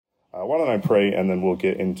Why don't I pray, and then we'll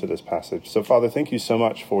get into this passage. So, Father, thank you so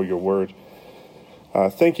much for your word.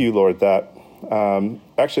 Thank you, Lord, that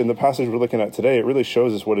actually in the passage we're looking at today, it really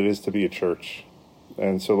shows us what it is to be a church.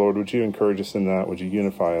 And so, Lord, would you encourage us in that? Would you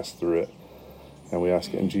unify us through it? And we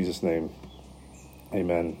ask it in Jesus' name.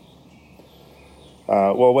 Amen.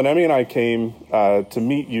 Well, when Emmy and I came to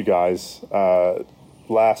meet you guys so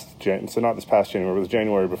not this past January, but it was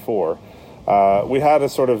January before, we had a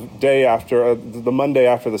sort of day after, the Monday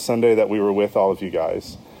after the Sunday that we were with all of you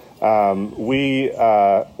guys. We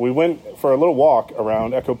went for a little walk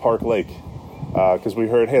around Echo Park Lake because we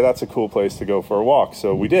heard, hey, that's a cool place to go for a walk.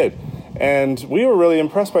 So we did. And we were really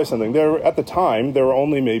impressed by something. At the time, there were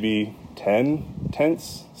only maybe 10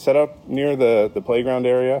 tents set up near the playground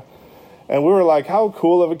area. And we were like, how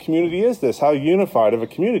cool of a community is this? How unified of a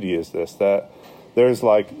community is this? That there's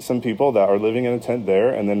like some people that are living in a tent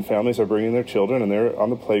there, and then families are bringing their children, and they're on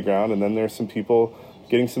the playground, and then there's some people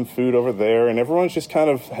getting some food over there, and everyone's just kind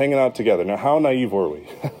of hanging out together. Now, how naive were we?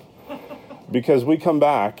 Because we come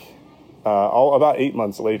back about 8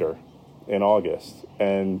 months later in August,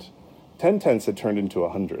 and 10 tents had turned into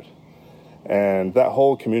 100. And that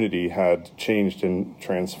whole community had changed and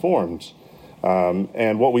transformed.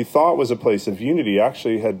 And what we thought was a place of unity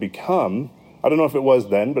actually had become, I don't know if it was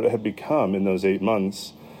then, but it had become in those 8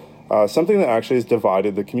 months, something that actually has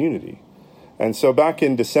divided the community. And so back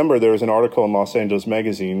in December, there was an article in Los Angeles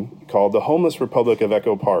Magazine called The Homeless Republic of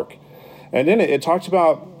Echo Park. And in it, it talked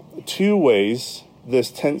about 2 ways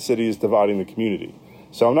this tent city is dividing the community.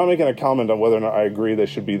 So I'm not making a comment on whether or not I agree they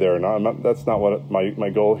should be there or not. That's not what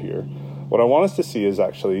my goal here. What I want us to see is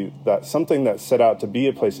actually that something that set out to be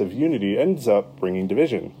a place of unity ends up bringing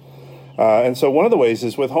division. And so one of the ways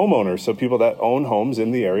is with homeowners, so people that own homes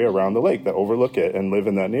in the area around the lake that overlook it and live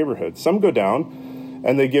in that neighborhood. Some go down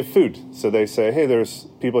and they give food. So they say, hey, there's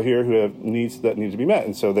people here who have needs that need to be met.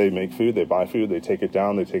 And so they make food, they buy food, they take it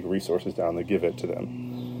down, they take resources down, they give it to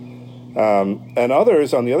them. And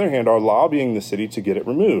others, on the other hand, are lobbying the city to get it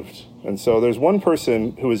removed. And so there's one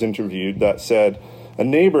person who was interviewed that said a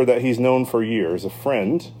neighbor that he's known for years, a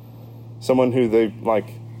friend, someone who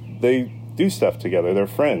they do stuff together, they're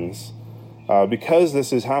friends. Because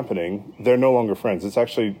this is happening, they're no longer friends. It's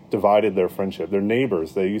actually divided their friendship. They're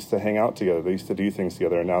neighbors. They used to hang out together. They used to do things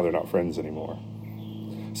together, and now they're not friends anymore.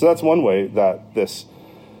 So that's one way that this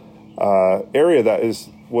area that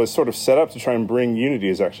was sort of set up to try and bring unity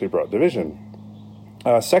has actually brought division.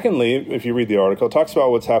 Secondly, if you read the article, it talks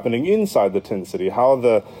about what's happening inside the tent city, how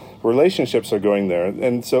the relationships are going there.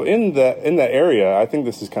 And so in that area, I think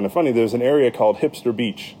this is kind of funny, there's an area called Hipster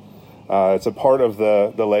Beach. It's a part of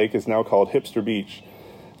the lake. It's now called Hipster Beach.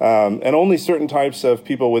 And only certain types of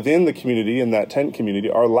people within the community, in that tent community,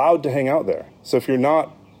 are allowed to hang out there. So if you're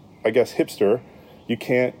not, I guess, hipster, you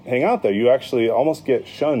can't hang out there. You actually almost get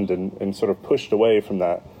shunned and sort of pushed away from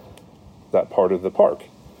that part of the park.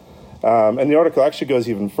 And the article actually goes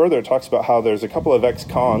even further. It talks about how there's a couple of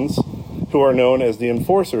ex-cons who are known as the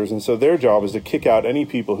enforcers. And so their job is to kick out any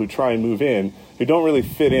people who try and move in who don't really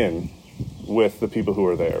fit in with the people who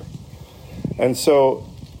are there. And so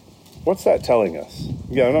what's that telling us?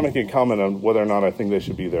 Yeah, I'm not making a comment on whether or not I think they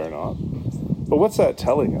should be there or not. But what's that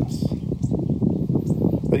telling us?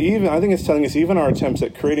 I think it's telling us even our attempts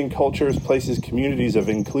at creating cultures, places, communities of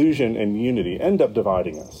inclusion and unity end up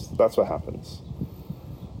dividing us. That's what happens.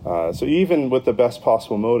 So even with the best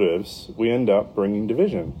possible motives, we end up bringing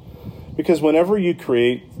division. Because whenever you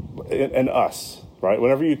create an us, right?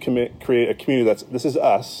 Whenever you create a community this is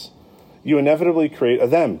us, you inevitably create a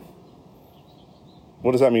them.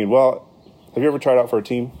 What does that mean? Well, have you ever tried out for a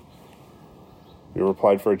team? Have you ever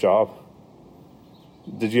applied for a job?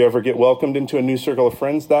 Did you ever get welcomed into a new circle of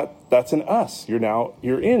friends? That's an us. You're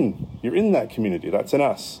in that community. That's an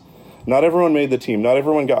us. Not everyone made the team. Not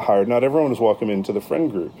everyone got hired. Not everyone was welcomed into the friend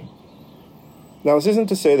group. Now, this isn't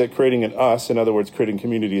to say that creating an us, in other words, creating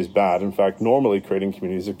community, is bad. In fact, normally creating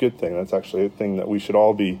community is a good thing. That's actually a thing that we should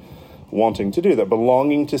all be wanting to do. That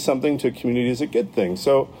belonging to something, to a community, is a good thing.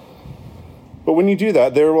 But when you do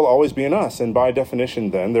that, there will always be an us. And by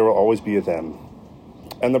definition, then, there will always be a them.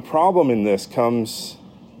 And the problem in this comes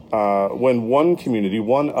when one community,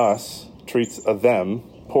 one us, treats a them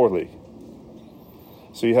poorly.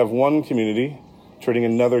 So you have one community treating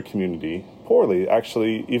another community poorly,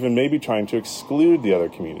 actually even maybe trying to exclude the other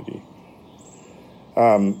community.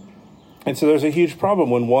 And so there's a huge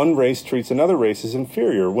problem when one race treats another race as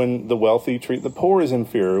inferior, when the wealthy treat the poor as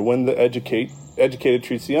inferior, when the educated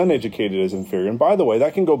treats the uneducated as inferior. And by the way,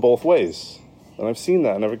 that can go both ways. And I've seen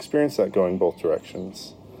that, and I've experienced that going both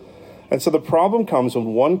directions. And so the problem comes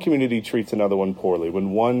when one community treats another one poorly,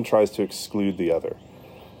 when one tries to exclude the other.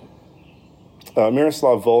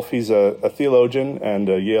 Miroslav Volf, he's a theologian and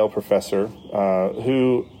a Yale professor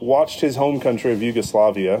who watched his home country of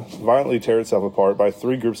Yugoslavia violently tear itself apart by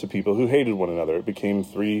three groups of people who hated one another. It became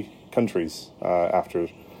three countries after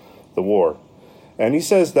the war. And he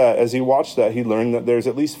says that as he watched that, he learned that there's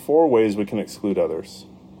at least four ways we can exclude others.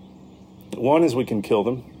 One is we can kill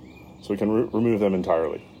them, so we can remove them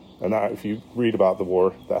entirely. And that, if you read about the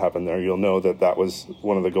war that happened there, you'll know that that was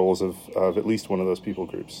one of the goals of at least one of those people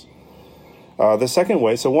groups. The second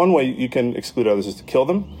way, so one way you can exclude others is to kill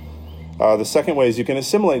them. The second way is you can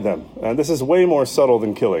assimilate them. And this is way more subtle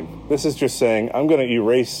than killing. This is just saying, I'm going to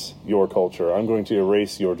erase your culture. I'm going to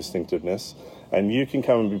erase your distinctiveness. And you can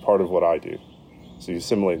come and be part of what I do. So you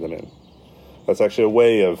assimilate them in. That's actually a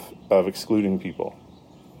way of excluding people.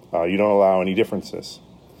 You don't allow any differences.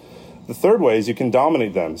 The third way is you can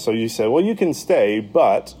dominate them. So you say, well, you can stay,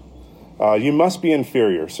 but you must be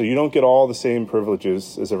inferior. So you don't get all the same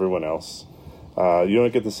privileges as everyone else. You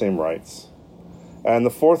don't get the same rights. And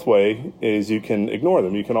the fourth way is you can ignore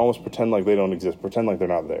them. You can almost pretend like they don't exist, pretend like they're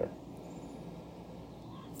not there.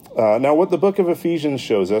 Now, what the book of Ephesians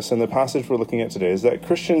shows us, and the passage we're looking at today, is that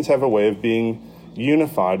Christians have a way of being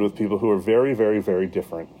unified with people who are very, very, very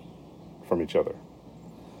different from each other.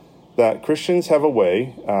 That Christians have a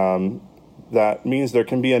way that means there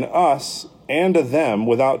can be an us and a them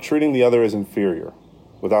without treating the other as inferior,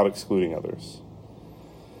 without excluding others.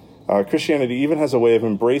 Christianity even has a way of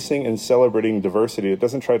embracing and celebrating diversity. It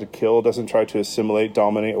doesn't try to kill, doesn't try to assimilate,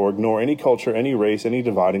 dominate, or ignore any culture, any race, any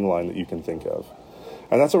dividing line that you can think of.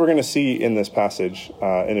 And that's what we're going to see in this passage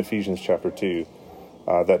in Ephesians chapter 2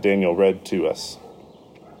 that Daniel read to us.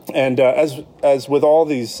 And as with all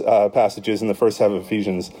these passages in the first half of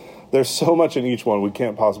Ephesians, there's so much in each one, we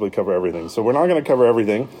can't possibly cover everything. So we're not going to cover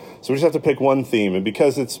everything, so we just have to pick one theme. And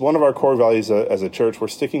because it's one of our core values as a church, we're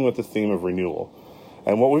sticking with the theme of renewal.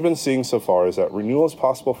 And what we've been seeing so far is that renewal is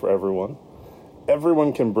possible for everyone.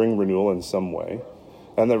 Everyone can bring renewal in some way.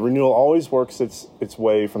 And that renewal always works its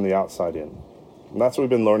way from the outside in. And that's what we've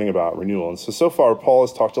been learning about renewal. And so far, Paul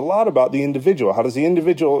has talked a lot about the individual. How does the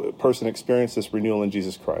individual person experience this renewal in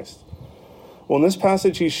Jesus Christ? Well, in this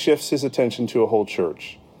passage, he shifts his attention to a whole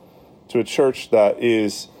church, to a church that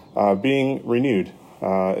is being renewed.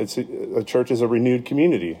 A church is a renewed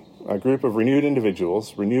community. A group of renewed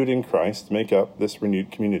individuals, renewed in Christ, make up this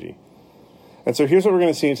renewed community. And so here's what we're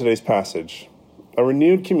going to see in today's passage. A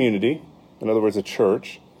renewed community, in other words, a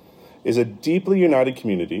church, is a deeply united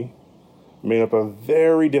community made up of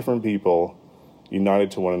very different people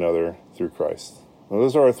united to one another through Christ. Now,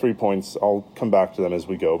 those are our 3 points. I'll come back to them as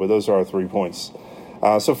we go, but those are our 3 points.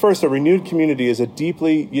 So first, a renewed community is a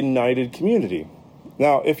deeply united community.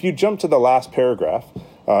 Now, if you jump to the last paragraph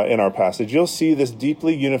in our passage, you'll see this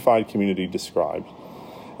deeply unified community described.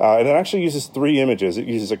 And it actually uses 3 images. It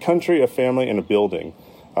uses a country, a family, and a building.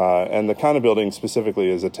 And the kind of building specifically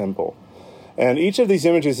is a temple. And each of these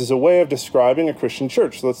images is a way of describing a Christian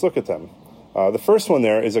church. So let's look at them. The first one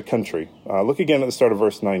there is a country. Look again at the start of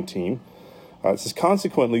verse 19. It says,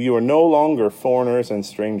 consequently, you are no longer foreigners and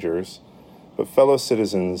strangers, but fellow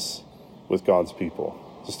citizens with God's people.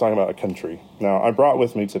 Just talking about a country. Now, I brought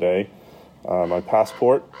with me today my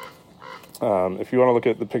passport. If you want to look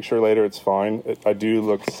at the picture later, it's fine. I do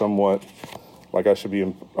look somewhat like I should be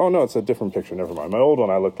in... Oh, no, it's a different picture. Never mind. My old one,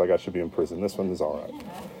 I looked like I should be in prison. This one is all right.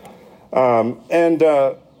 I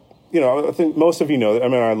think most of you know that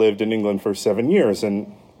I lived in England for 7 years,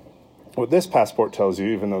 and what this passport tells you,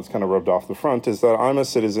 even though it's kind of rubbed off the front, is that I'm a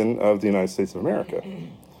citizen of the United States of America,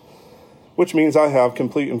 which means I have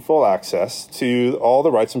complete and full access to all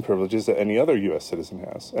the rights and privileges that any other U.S. citizen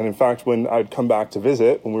has. And in fact, when I'd come back to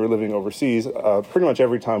visit, when we were living overseas, pretty much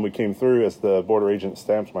every time we came through, as the border agent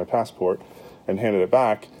stamped my passport and handed it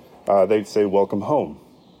back, they'd say, "Welcome home,"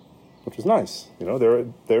 which was nice. You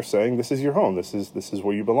know, they're saying, this is your home. This is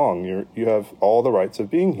where you belong. You have all the rights of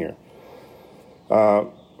being here.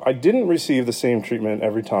 I didn't receive the same treatment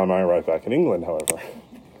every time I arrived back in England, however.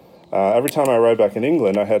 Every time I arrived back in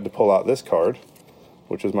England, I had to pull out this card,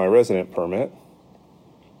 which is my resident permit.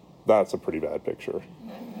 That's a pretty bad picture.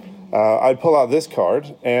 I'd pull out this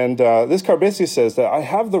card, and this card basically says that I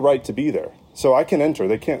have the right to be there. So I can enter.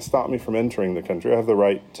 They can't stop me from entering the country. I have the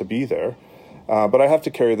right to be there. But I have to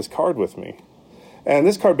carry this card with me. And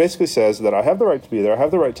this card basically says that I have the right to be there, I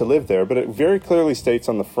have the right to live there, but it very clearly states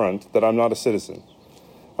on the front that I'm not a citizen.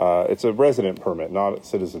 It's a resident permit, not a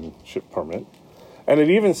citizenship permit. And it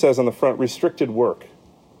even says on the front, restricted work.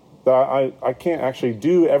 That I can't actually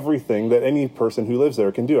do everything that any person who lives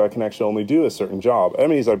there can do. I can actually only do a certain job.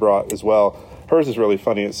 Emmy's I brought as well. Hers is really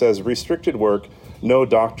funny. It says restricted work, no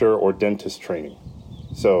doctor or dentist training.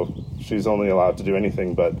 So She's only allowed to do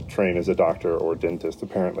anything but train as a doctor or dentist,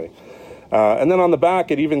 apparently. And then on the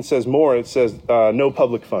back, it even says more. It says, no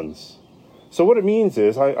public funds. So what it means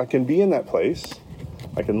is I can be in that place,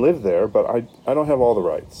 I can live there, but I don't have all the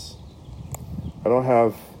rights. I don't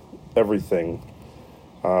have everything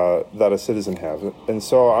that a citizen has. And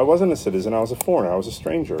so I wasn't a citizen, I was a foreigner, I was a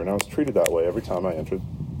stranger, and I was treated that way every time I entered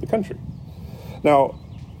the country. Now,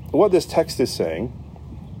 what this text is saying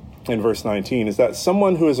in verse 19 is that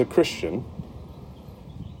someone who is a Christian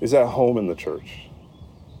is at home in the church.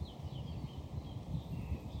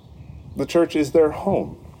 The church is their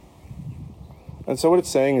home. And so what it's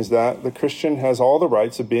saying is that the Christian has all the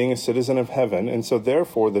rights of being a citizen of heaven, and so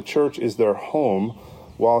therefore the church is their home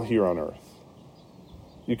while here on earth.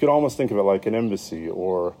 You could almost think of it like an embassy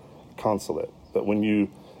or a consulate, that when you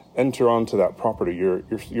enter onto that property,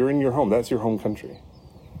 you're in your home. That's your home country.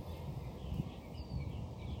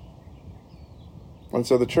 And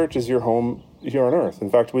so the church is your home here on earth. In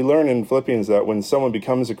fact, we learn in Philippians that when someone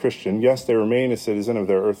becomes a Christian, yes, they remain a citizen of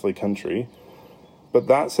their earthly country, but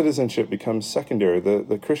that citizenship becomes secondary.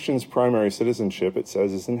 The Christian's primary citizenship, it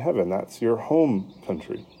says, is in heaven. That's your home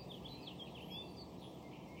country.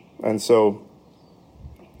 And so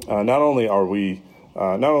not only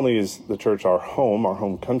is the church our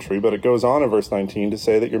home country, but it goes on in verse 19 to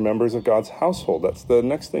say that you're members of God's household. That's the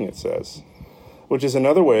next thing it says, which is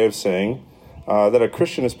another way of saying that a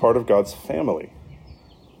Christian is part of God's family.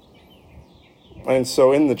 And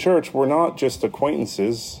so in the church, we're not just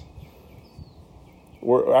acquaintances.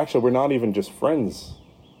 We're not even just friends.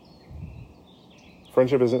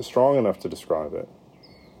 Friendship isn't strong enough to describe it.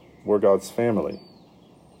 We're God's family.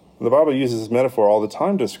 And the Bible uses this metaphor all the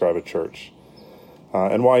time to describe a church.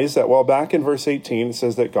 And why is that? Well, back in verse 18, it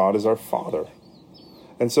says that God is our Father.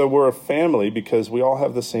 And so we're a family because we all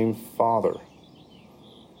have the same Father.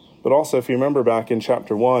 But also, if you remember back in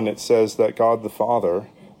chapter 1, it says that God the Father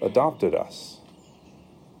adopted us.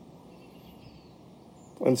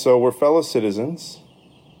 And so we're fellow citizens,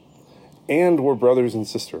 and we're brothers and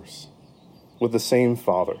sisters with the same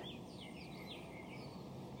Father.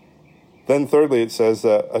 Then thirdly, it says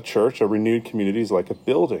that a church, a renewed community, is like a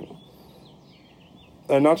building.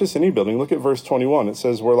 And not just any building. Look at verse 21. It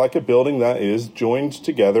says, we're like a building that is joined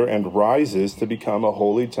together and rises to become a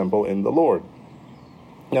holy temple in the Lord.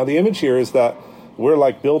 Now, the image here is that we're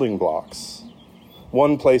like building blocks,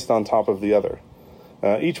 one placed on top of the other.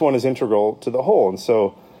 Each one is integral to the whole. And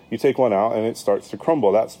so you take one out and it starts to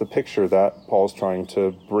crumble. That's the picture that Paul's trying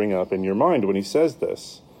to bring up in your mind when he says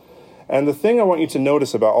this. And the thing I want you to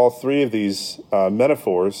notice about all three of these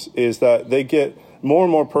metaphors is that they get more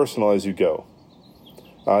and more personal as you go.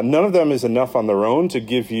 None of them is enough on their own to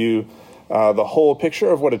give you the whole picture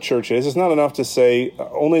of what a church is. It's not enough to say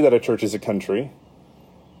only that a church is a country.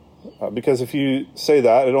 Because if you say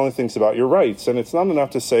that, it only thinks about your rights. And it's not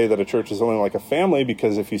enough to say that a church is only like a family,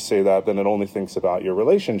 because if you say that, then it only thinks about your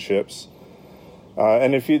relationships.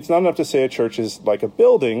 And it's not enough to say a church is like a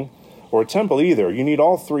building or a temple either. You need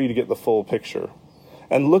all three to get the full picture.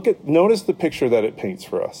 And notice the picture that it paints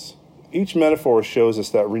for us. Each metaphor shows us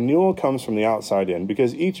that renewal comes from the outside in,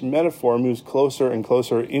 because each metaphor moves closer and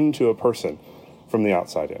closer into a person from the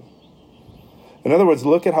outside in. In other words,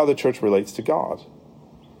 look at how the church relates to God.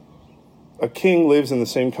 A king lives in the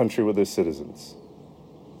same country with his citizens,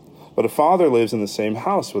 but a father lives in the same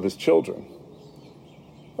house with his children.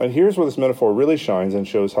 And here's where this metaphor really shines and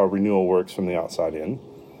shows how renewal works from the outside in.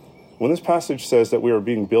 When this passage says that we are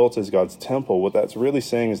being built as God's temple, what that's really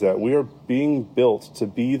saying is that we are being built to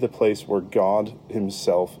be the place where God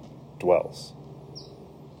himself dwells.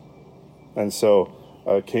 And so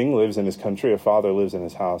a king lives in his country, a father lives in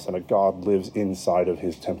his house, and a God lives inside of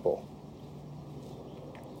his temple.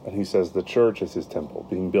 And he says the church is his temple,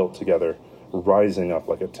 being built together, rising up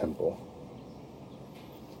like a temple.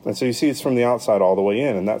 And so you see it's from the outside all the way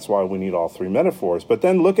in, and that's why we need all three metaphors. But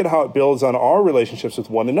then look at how it builds on our relationships with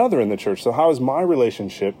one another in the church. So how is my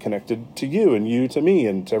relationship connected to you and you to me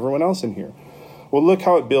and to everyone else in here? Well, look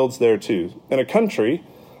how it builds there too. In a country,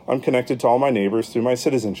 I'm connected to all my neighbors through my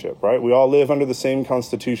citizenship, right? We all live under the same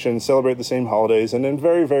constitution, celebrate the same holidays, and in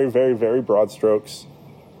very, very, very, very broad strokes,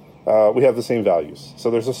 we have the same values. So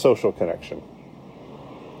there's a social connection.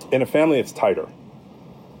 In a family, it's tighter.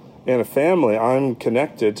 In a family, I'm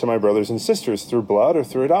connected to my brothers and sisters through blood or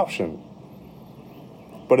through adoption.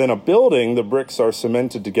 But in a building, the bricks are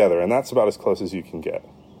cemented together, and that's about as close as you can get.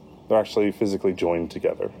 They're actually physically joined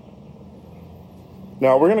together.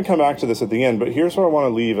 Now, we're going to come back to this at the end, but here's where I want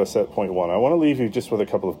to leave us at point one. I want to leave you just with a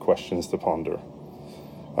couple of questions to ponder.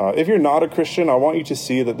 If you're not a Christian, I want you to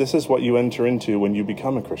see that this is what you enter into when you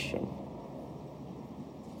become a Christian.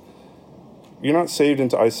 You're not saved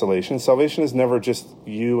into isolation. Salvation is never just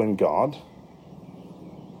you and God.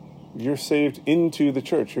 You're saved into the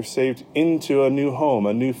church. You're saved into a new home,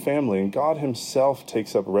 a new family, and God himself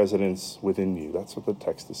takes up residence within you. That's what the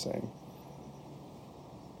text is saying.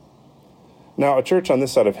 Now, a church on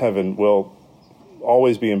this side of heaven will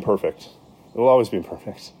always be imperfect. It will always be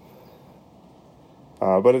imperfect.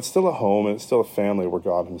 But it's still a home, and it's still a family where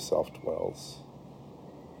God himself dwells.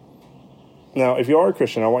 Now, if you are a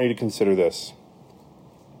Christian, I want you to consider this.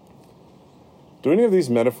 Do any of these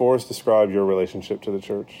metaphors describe your relationship to the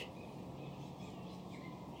church?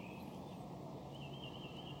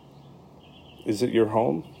 Is it your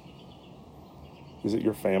home? Is it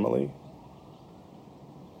your family?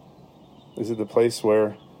 Is it the place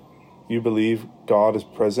where you believe God is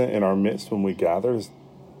present in our midst when we gather?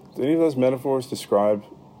 Do any of those metaphors describe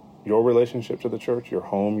your relationship to the church, your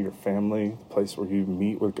home, your family, the place where you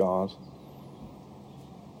meet with God?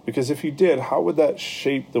 Because if you did, how would that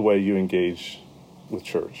shape the way you engage with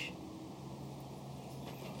church?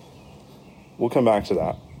 We'll come back to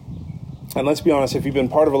that. And let's be honest, if you've been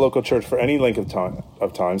part of a local church for any length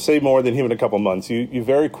of time, say more than even a couple months, you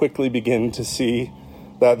very quickly begin to see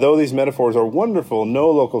that though these metaphors are wonderful, no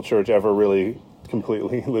local church ever really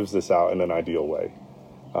completely lives this out in an ideal way.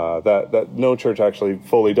 That no church actually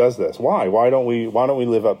fully does this. Why? Why don't we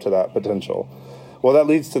live up to that potential? Well, that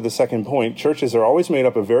leads to the second point. Churches are always made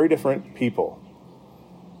up of very different people.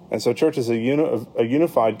 And so church is a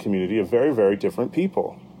unified community of very, very different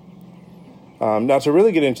people. Now, to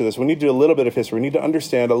really get into this, we need to do a little bit of history. We need to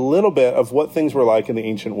understand a little bit of what things were like in the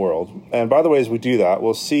ancient world. And by the way, as we do that,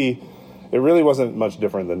 we'll see it really wasn't much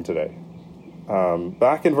different than today.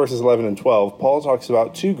 Back in verses 11 and 12, Paul talks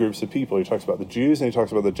about two groups of people. He talks about the Jews and he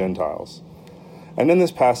talks about the Gentiles. And in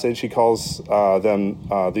this passage, he calls them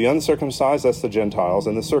the uncircumcised, that's the Gentiles,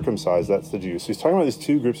 and the circumcised, that's the Jews. So he's talking about these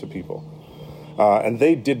two groups of people. And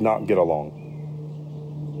they did not get along.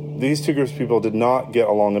 These two groups of people did not get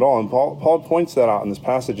along at all. And Paul points that out in this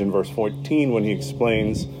passage in verse 14 when he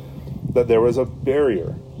explains that there was a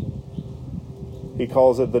barrier. He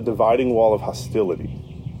calls it the dividing wall of hostility.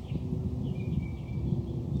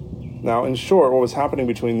 Now, in short, what was happening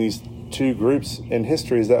between these two groups in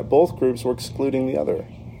history is that both groups were excluding the other.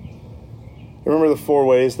 Remember the four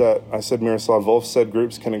ways that I said Miroslav Volf said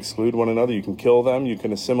groups can exclude one another? You can kill them, you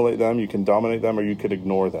can assimilate them, you can dominate them, or you could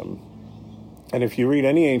ignore them. And if you read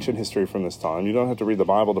any ancient history from this time, you don't have to read the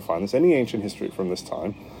Bible to find this, any ancient history from this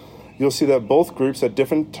time, you'll see that both groups at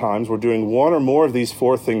different times were doing one or more of these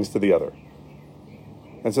four things to the other.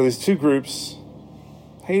 And so these two groups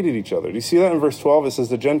hated each other. Do you see that in verse 12? It says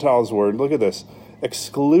the Gentiles were, look at this,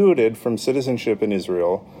 excluded from citizenship in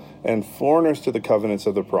Israel and foreigners to the covenants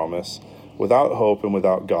of the promise, without hope and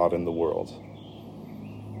without God in the world.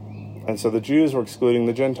 And so the Jews were excluding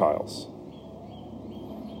the Gentiles.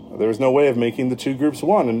 There was no way of making the two groups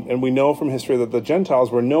one. And we know from history that the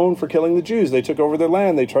Gentiles were known for killing the Jews. They took over their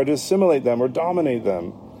land. They tried to assimilate them or dominate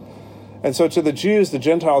them. And so to the Jews, the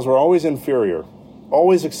Gentiles were always inferior,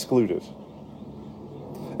 always excluded.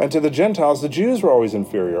 And to the Gentiles, the Jews were always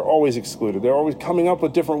inferior, always excluded. They're always coming up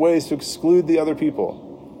with different ways to exclude the other people.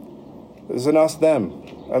 It was an us, them.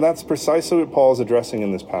 And that's precisely what Paul is addressing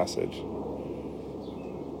in this passage.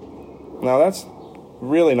 Now, that's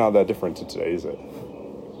really not that different to today, is it?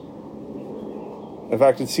 In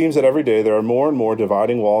fact, it seems that every day there are more and more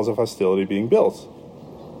dividing walls of hostility being built.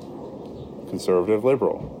 Conservative,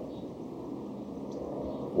 liberal.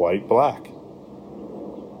 White, black.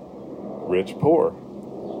 Rich, poor.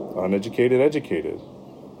 Uneducated, educated.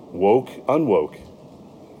 Woke, unwoke.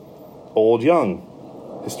 Old, young.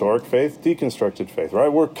 Historic faith, deconstructed faith,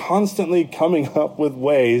 right? We're constantly coming up with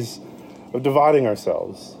ways of dividing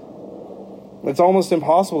ourselves. It's almost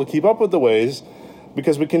impossible to keep up with the ways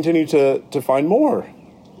because we continue to find more.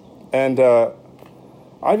 And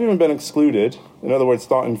I've even been excluded, in other words,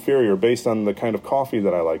 thought inferior based on the kind of coffee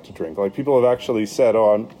that I like to drink. Like people have actually said,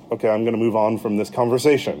 I'm going to move on from this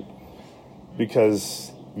conversation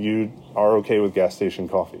because you are okay with gas station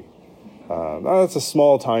coffee. Now that's a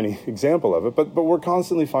small, tiny example of it, but we're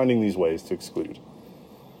constantly finding these ways to exclude.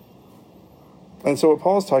 And so what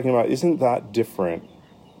Paul's talking about isn't that different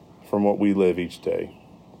from what we live each day.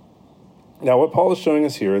 Now, what Paul is showing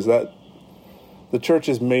us here is that the church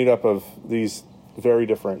is made up of these very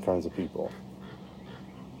different kinds of people.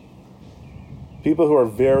 People who are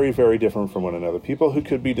very, very different from one another. People who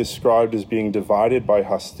could be described as being divided by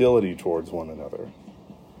hostility towards one another.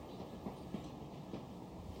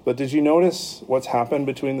 But did you notice what's happened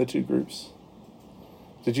between the two groups?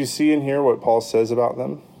 Did you see and hear what Paul says about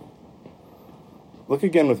them? Look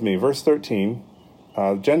again with me, verse 13.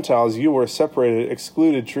 Gentiles, you were separated,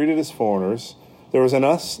 excluded, treated as foreigners. There was an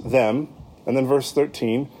us, them, and then verse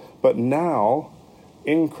 13, but now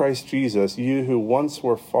in Christ Jesus, you who once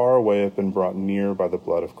were far away have been brought near by the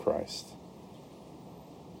blood of Christ.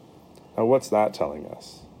 Now, what's that telling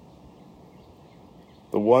us?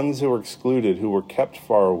 The ones who were excluded, who were kept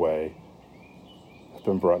far away, have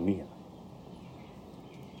been brought near.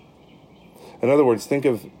 In other words, think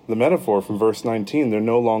of the metaphor from verse 19. They're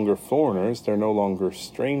no longer foreigners. They're no longer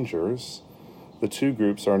strangers. The two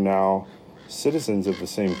groups are now citizens of the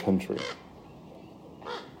same country.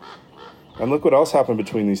 And look what else happened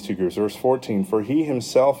between these two groups. Verse 14, for he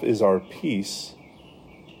himself is our peace,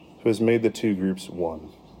 who has made the two groups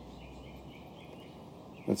one.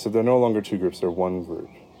 And so they're no longer two groups, they're one group.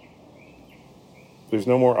 There's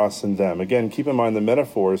no more us and them. Again, keep in mind the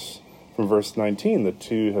metaphors from verse 19. The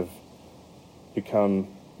two have become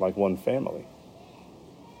like one family.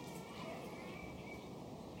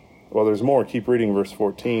 Well, there's more. Keep reading verse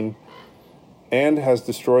 14. And has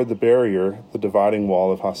destroyed the barrier, the dividing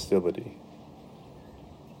wall of hostility.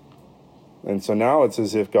 And so now it's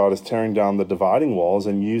as if God is tearing down the dividing walls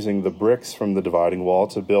and using the bricks from the dividing wall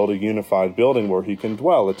to build a unified building where he can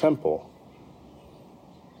dwell, a temple.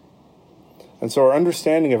 And so our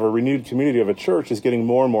understanding of a renewed community of a church is getting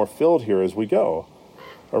more and more filled here as we go.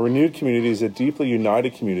 A renewed community is a deeply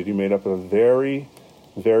united community made up of very,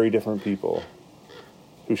 very different people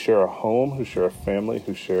who share a home, who share a family,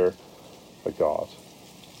 who share a God.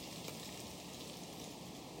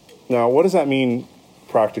 Now, what does that mean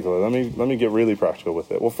practically? Let me get really practical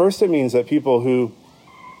with it. Well, first it means that people who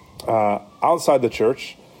outside the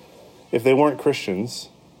church, if they weren't Christians,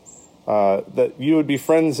 that you would be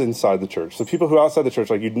friends inside the church. So people who outside the church,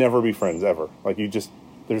 like you'd never be friends ever. Like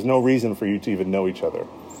there's no reason for you to even know each other.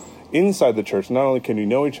 Inside the church, not only can you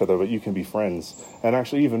know each other, but you can be friends. And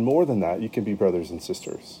actually even more than that, you can be brothers and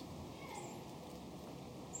sisters.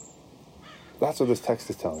 That's what this text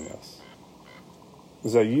is telling us.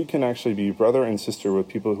 Is that you can actually be brother and sister with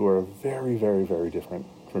people who are very, very, very different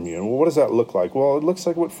from you. And what does that look like? Well, it looks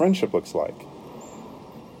like what friendship looks like.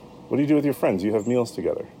 What do you do with your friends? You have meals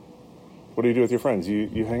together. What do you do with your friends?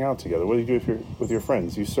 You hang out together. What do you do with your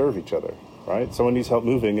friends? You serve each other, right? Someone needs help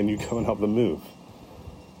moving and you go and help them move.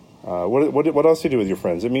 What else do you do with your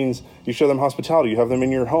friends? It means you show them hospitality. You have them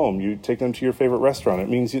in your home. You take them to your favorite restaurant. It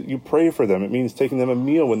means you pray for them. It means taking them a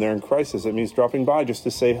meal when they're in crisis. It means dropping by just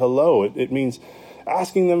to say hello. It means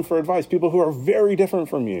asking them for advice. People who are very different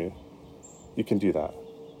from you, you can do that.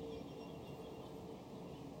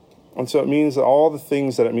 And so it means all the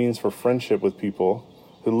things that it means for friendship with people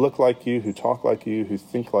who look like you, who talk like you, who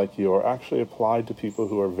think like you, are actually applied to people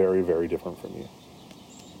who are very, very different from you.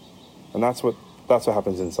 And that's what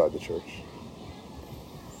happens inside the church.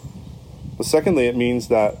 But secondly, it means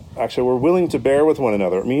that actually we're willing to bear with one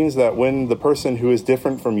another. It means that when the person who is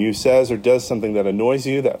different from you says or does something that annoys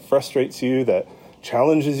you, that frustrates you, that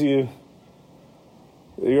challenges you,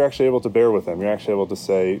 you're actually able to bear with them. You're actually able to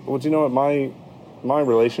say, well, do you know what, my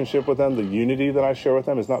relationship with them, the unity that I share with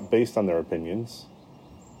them is not based on their opinions.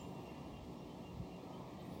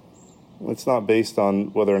 It's not based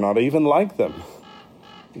on whether or not I even like them.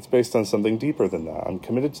 It's based on something deeper than that. I'm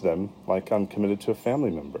committed to them like I'm committed to a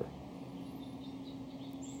family member.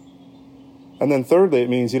 And then thirdly, it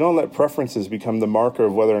means you don't let preferences become the marker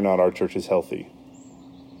of whether or not our church is healthy.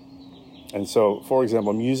 And so, for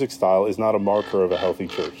example, music style is not a marker of a healthy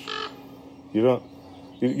church. You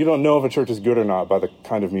don't know if a church is good or not by the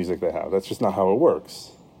kind of music they have. That's just not how it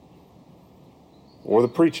works. Or the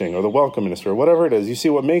preaching, or the welcome ministry, or whatever it is. You see,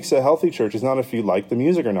 what makes a healthy church is not if you like the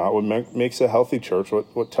music or not. What makes a healthy church,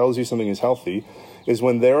 what tells you something is healthy, is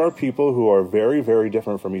when there are people who are very, very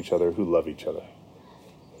different from each other who love each other.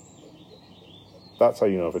 That's how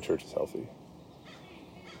you know if a church is healthy.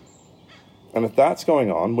 And if that's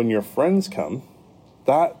going on, when your friends come,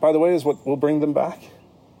 that, by the way, is what will bring them back.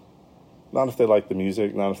 Not if they like the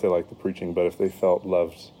music, not if they like the preaching, but if they felt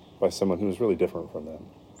loved by someone who was really different from them.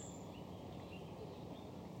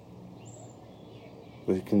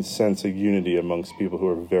 They can sense a unity amongst people who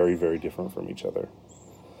are very, very different from each other.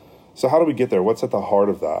 So how do we get there? What's at the heart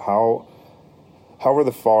of that? How are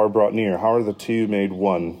the far brought near? How are the two made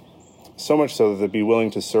one? So much so that they'd be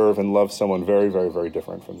willing to serve and love someone very, very, very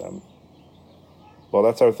different from them. Well,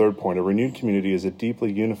 that's our third point. A renewed community is a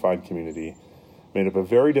deeply unified community made up of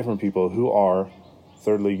very different people who are,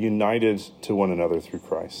 thirdly, united to one another through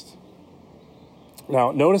Christ.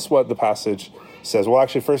 Now, notice what the passage says. Well,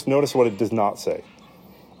 actually, first, notice what it does not say.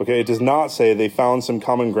 Okay, it does not say they found some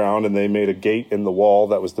common ground and they made a gate in the wall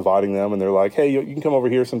that was dividing them, and they're like, hey, you can come over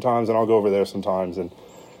here sometimes and I'll go over there sometimes, and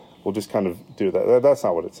we'll just kind of do that. That's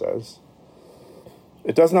not what it says.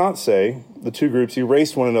 It does not say the two groups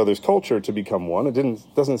erased one another's culture to become one.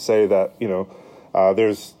 It doesn't say that,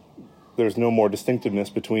 there's no more distinctiveness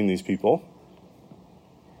between these people.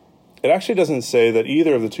 It actually doesn't say that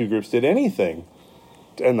either of the two groups did anything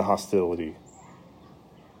to end the hostility.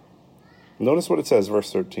 Notice what it says,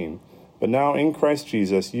 verse 13. But now in Christ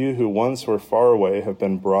Jesus, you who once were far away have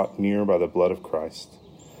been brought near by the blood of Christ.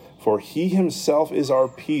 For he himself is our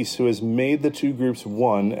peace, who has made the two groups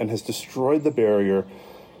one and has destroyed the barrier,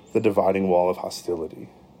 the dividing wall of hostility.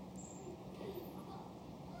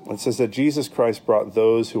 It says that Jesus Christ brought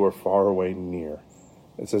those who were far away near.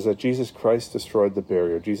 It says that Jesus Christ destroyed the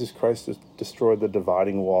barrier. Jesus Christ destroyed the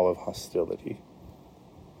dividing wall of hostility.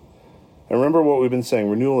 And remember what we've been saying,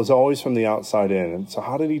 renewal is always from the outside in. And so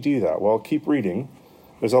how did he do that? Well, keep reading.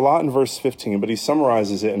 There's a lot in verse 15, but he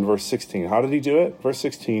summarizes it in verse 16. How did he do it? Verse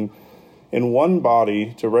 16, in one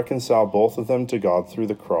body to reconcile both of them to God through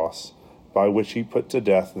the cross, by which he put to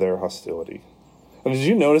death their hostility. And did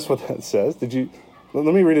you notice what that says? Let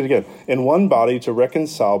me read it again. In one body to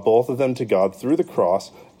reconcile both of them to God through the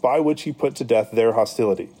cross, by which he put to death their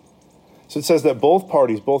hostility. So it says that both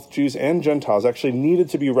parties, both Jews and Gentiles, actually needed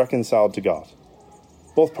to be reconciled to God.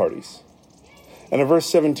 Both parties. And in verse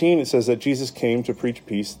 17, it says that Jesus came to preach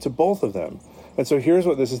peace to both of them. And so here's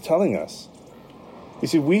what this is telling us. You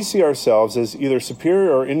see, we see ourselves as either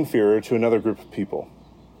superior or inferior to another group of people.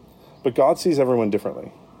 But God sees everyone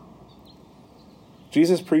differently.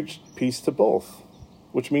 Jesus preached peace to both,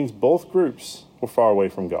 which means both groups were far away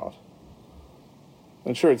from God.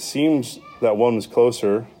 And sure, it seems that one was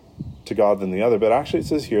closer to God than the other, but actually it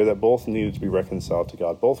says here that both needed to be reconciled to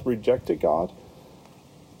God. Both rejected God.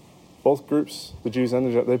 Both groups, the Jews and the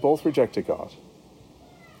Gentiles, they both rejected God.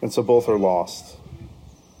 And so both are lost.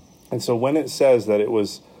 And so when it says that it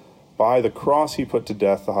was by the cross he put to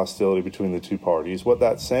death the hostility between the two parties, what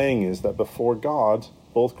that's saying is that before God,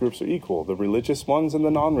 both groups are equal, the religious ones and the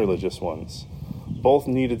non-religious ones. Both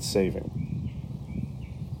needed saving.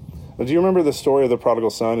 Now, do you remember the story of the prodigal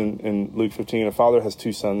son in Luke 15? A father has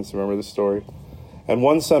two sons. Remember this story? And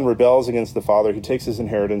one son rebels against the father. He takes his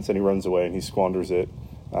inheritance and he runs away and he squanders it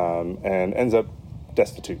and ends up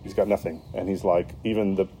destitute. He's got nothing. And he's like,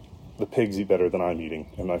 even the pigs eat better than I'm eating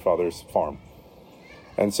in my father's farm.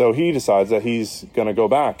 And so he decides that he's going to go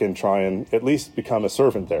back and try and at least become a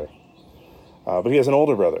servant there. But he has an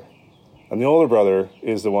older brother. And the older brother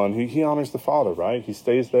is the one he honors the father, right? He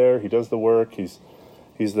stays there. He does the work. He's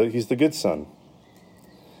the good son.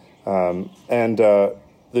 The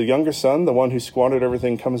younger son, the one who squandered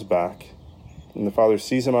everything, comes back. And the father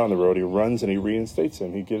sees him out on the road. He runs and he reinstates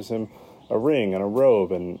him. He gives him a ring and a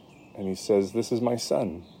robe. And he says, "This is my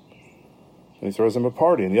son." And he throws him a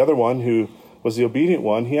party. And the other one, who was the obedient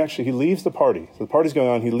one, he leaves the party. So the party's going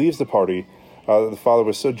on. He leaves the party. The father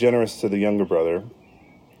was so generous to the younger brother.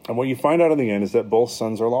 And what you find out in the end is that both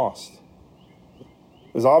sons are lost.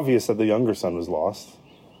 It was obvious that the younger son was lost.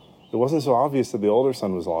 It wasn't so obvious that the older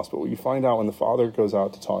son was lost, but what you find out when the father goes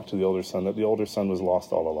out to talk to the older son, that the older son was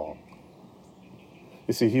lost all along.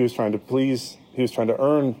 You see, he was trying to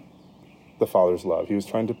earn the father's love. He was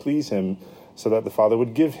trying to please him so that the father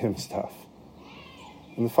would give him stuff.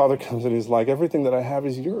 And the father comes and he's like, everything that I have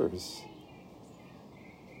is yours.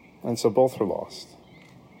 And so both are lost.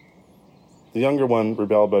 The younger one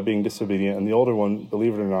rebelled by being disobedient, and the older one,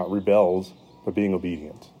 believe it or not, rebelled by being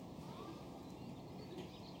obedient.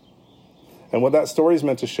 And what that story is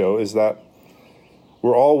meant to show is that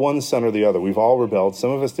we're all one son or the other. We've all rebelled. Some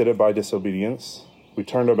of us did it by disobedience. We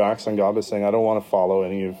turned our backs on God by saying, I don't want to follow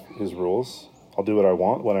any of his rules. I'll do what I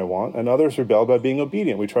want when I want. And others rebelled by being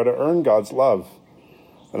obedient. We try to earn God's love.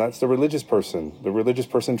 And that's the religious person. The religious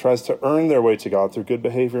person tries to earn their way to God through good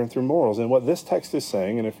behavior and through morals. And what this text is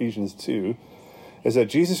saying in Ephesians 2 is that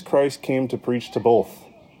Jesus Christ came to preach to both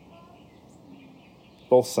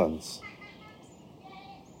sons,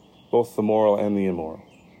 both the moral and the immoral,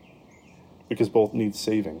 because both need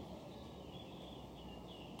saving.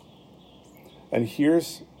 And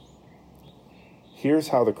here's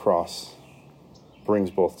how the cross brings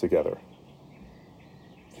both together.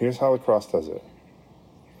 Here's how the cross does it.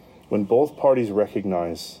 When both parties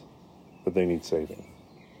recognize that they need saving.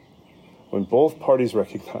 When both parties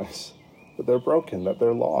recognize that they're broken, that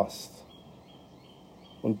they're lost.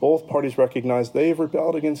 When both parties recognize they've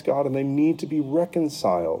rebelled against God and they need to be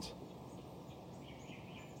reconciled.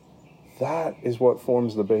 That is what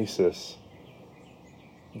forms the basis.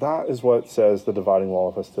 That is what says the dividing wall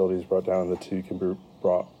of hostility is brought down and the two can be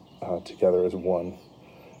brought together as one.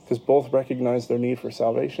 Because both recognize their need for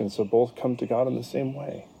salvation, so both come to God in the same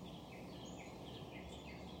way.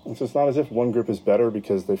 And so it's not as if one group is better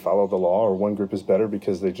because they follow the law or one group is better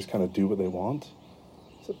because they just kind of do what they want.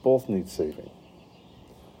 So both need saving.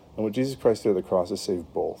 And what Jesus Christ did at the cross is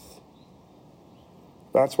save both.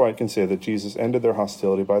 That's why I can say that Jesus ended their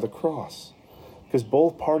hostility by the cross. Because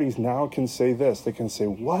both parties now can say this. They can say,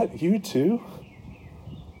 what, you too?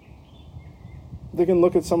 They can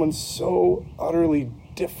look at someone so utterly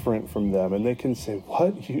different from them and they can say,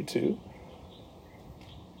 what, you too?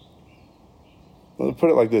 Let me put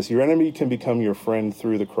it like this. Your enemy can become your friend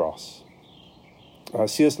through the cross.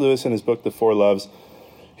 C.S. Lewis, in his book, The Four Loves,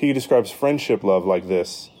 he describes friendship love like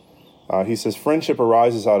this. He says, friendship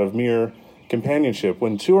arises out of mere companionship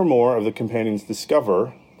when two or more of the companions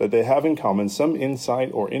discover that they have in common some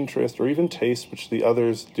insight or interest or even taste which the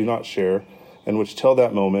others do not share and which till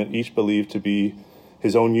that moment each believed to be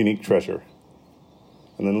his own unique treasure.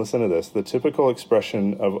 And then listen to this. The typical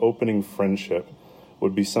expression of opening friendship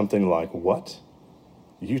would be something like, what?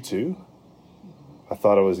 You too? I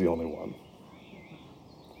thought I was the only one.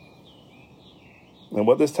 And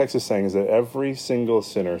what this text is saying is that every single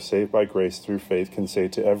sinner saved by grace through faith can say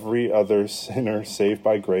to every other sinner saved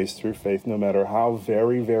by grace through faith, no matter how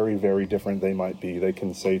very, very, very different they might be, they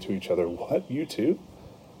can say to each other, what, you too?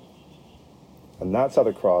 And that's how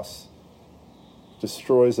the cross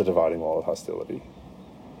destroys the dividing wall of hostility.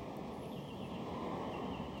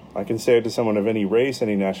 I can say it to someone of any race,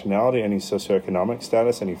 any nationality, any socioeconomic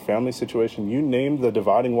status, any family situation. You name the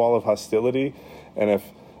dividing wall of hostility, and if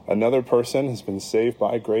another person has been saved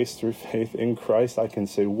by grace through faith in Christ, I can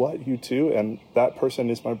say, what, you too? And that person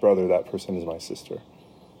is my brother, that person is my sister.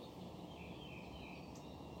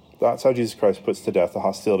 That's how Jesus Christ puts to death the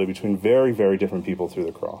hostility between very, very different people through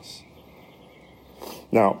the cross.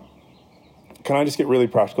 Now, can I just get really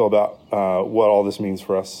practical about what all this means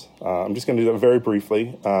for us? I'm just going to do that very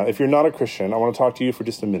briefly. If you're not a Christian, I want to talk to you for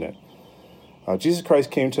just a minute. Jesus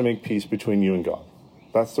Christ came to make peace between you and God.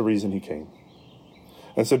 That's the reason he came.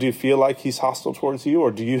 And so do you feel like he's hostile towards you, or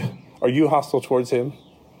are you hostile towards him?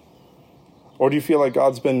 Or do you feel like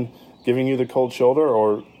God's been giving you the cold shoulder,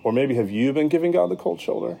 or maybe have you been giving God the cold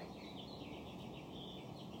shoulder?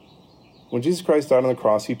 When Jesus Christ died on the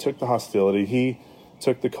cross, he took the hostility, he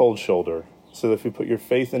took the cold shoulder, so that if you put your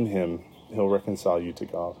faith in him, he'll reconcile you to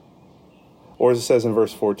God. Or as it says in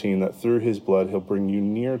verse 14, that through his blood, he'll bring you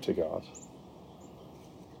near to God.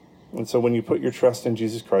 And so when you put your trust in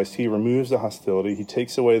Jesus Christ, he removes the hostility, he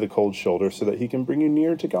takes away the cold shoulder so that he can bring you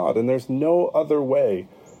near to God. And there's no other way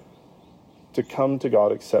to come to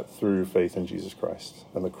God except through faith in Jesus Christ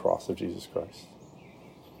and the cross of Jesus Christ.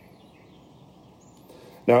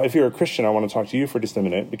 Now, if you're a Christian, I want to talk to you for just a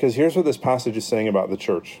minute, because here's what this passage is saying about the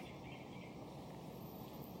church.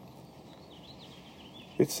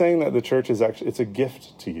 It's saying that the church is it's a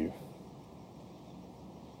gift to you.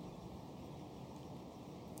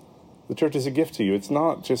 The church is a gift to you. It's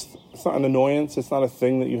not an annoyance. It's not a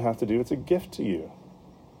thing that you have to do. It's a gift to you.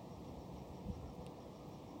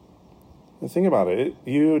 And think about it.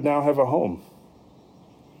 You now have a home.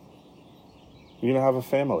 You now have a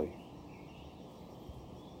family.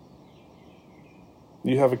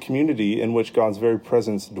 You have a community in which God's very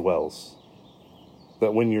presence dwells.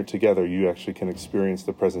 That when you're together, you actually can experience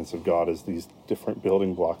the presence of God as these different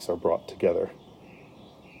building blocks are brought together,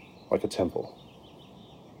 like a temple.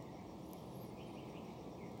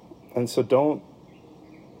 And so don't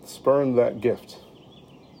spurn that gift.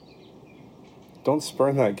 Don't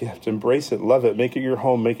spurn that gift. Embrace it, love it, make it your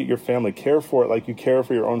home, make it your family. Care for it like you care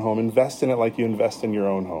for your own home. Invest in it like you invest in your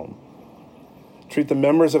own home. Treat the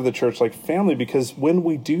members of the church like family, because when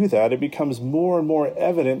we do that, it becomes more and more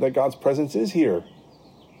evident that God's presence is here.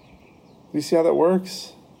 Do you see how that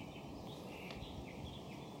works?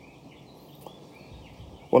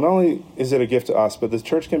 Well, not only is it a gift to us, but the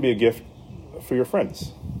church can be a gift for your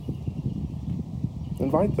friends.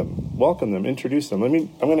 Invite them, welcome them, introduce them. I'm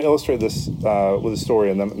going to illustrate this with a story,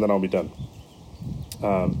 and then I'll be done.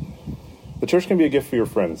 The church can be a gift for your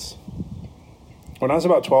friends. When I was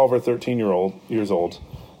about 12 or 13 years old,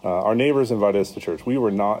 our neighbors invited us to church. We were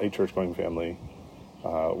not a church-going family.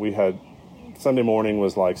 We had Sunday morning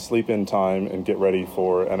was like sleep-in time and get ready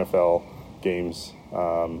for NFL games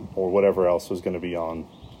or whatever else was going to be on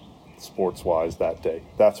sports-wise that day.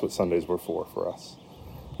 That's what Sundays were for us.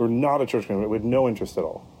 We were not a church family. We had no interest at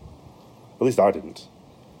all. At least I didn't.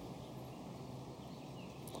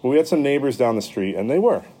 But we had some neighbors down the street, and they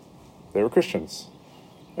were Christians.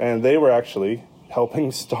 And they were actually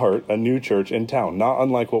helping start a new church in town, not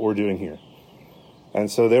unlike what we're doing here. And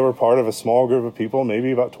so they were part of a small group of people,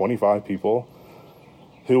 maybe about 25 people,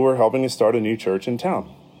 who were helping us start a new church in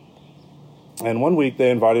town. And one week they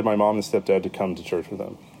invited my mom and stepdad to come to church with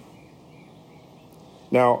them.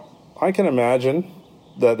 Now, I can imagine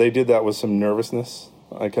that they did that with some nervousness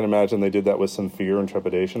I can imagine they did that with some fear and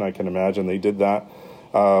trepidation. I can imagine they did that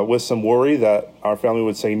with some worry that our family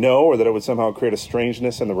would say no, or that it would somehow create a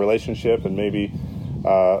strangeness in the relationship, and maybe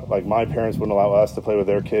like my parents wouldn't allow us to play with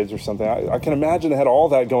their kids or something. I can imagine they had all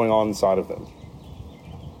that going on inside of them.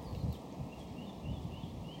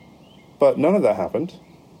 But none of that happened.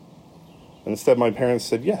 Instead, my parents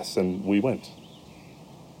said yes, and we went.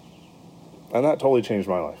 And that totally changed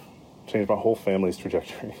my life, changed my whole family's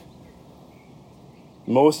trajectory.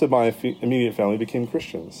 Most of my immediate family became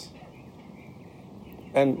Christians.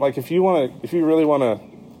 And like, if you really want to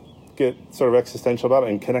get sort of existential about it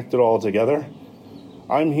and connect it all together,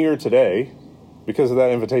 I'm here today because of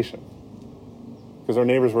that invitation. Because our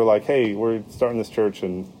neighbors were like, hey, we're starting this church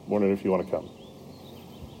and wondering if you want to come.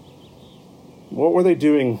 What were they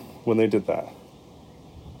doing when they did that?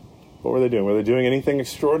 What were they doing? Were they doing anything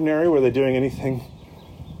extraordinary? Were they doing anything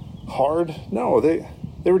hard? No, they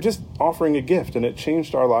were just offering a gift, and it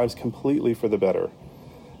changed our lives completely for the better.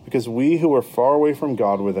 Because we who were far away from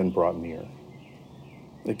God were then brought near.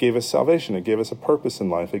 It gave us salvation. It gave us a purpose in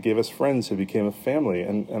life. It gave us friends who became a family.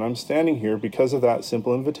 And I'm standing here because of that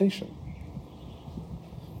simple invitation.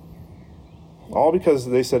 All because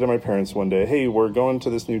they said to my parents one day, hey, we're going to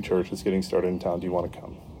this new church that's getting started in town. Do you want to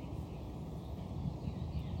come?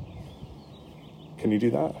 Can you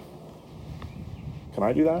do that? Can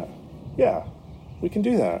I do that? Yeah, we can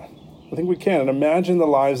do that. I think we can. And imagine the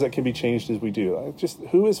lives that can be changed as we do. Just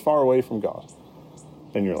who is far away from God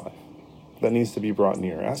in your life that needs to be brought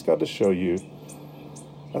near? Ask God to show you.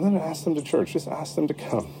 And then ask them to church. Just ask them to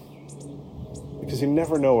come. Because you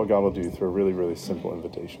never know what God will do through a really, really simple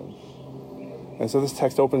invitation. And so this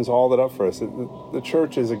text opens all that up for us. The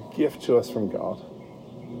church is a gift to us from God.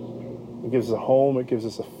 It gives us a home. It gives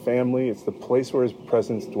us a family. It's the place where his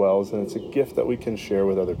presence dwells. And it's a gift that we can share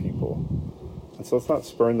with other people. And so let's not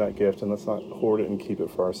spurn that gift, and let's not hoard it and keep it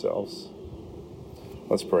for ourselves.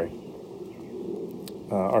 Let's pray.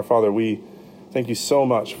 Our Father, we thank you so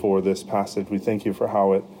much for this passage. We thank you for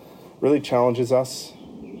how it really challenges us,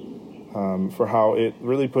 for how it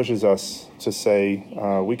really pushes us to say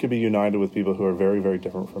we could be united with people who are very, very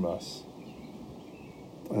different from us.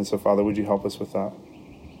 And so, Father, would you help us with that?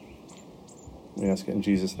 We ask it in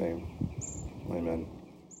Jesus' name. Amen.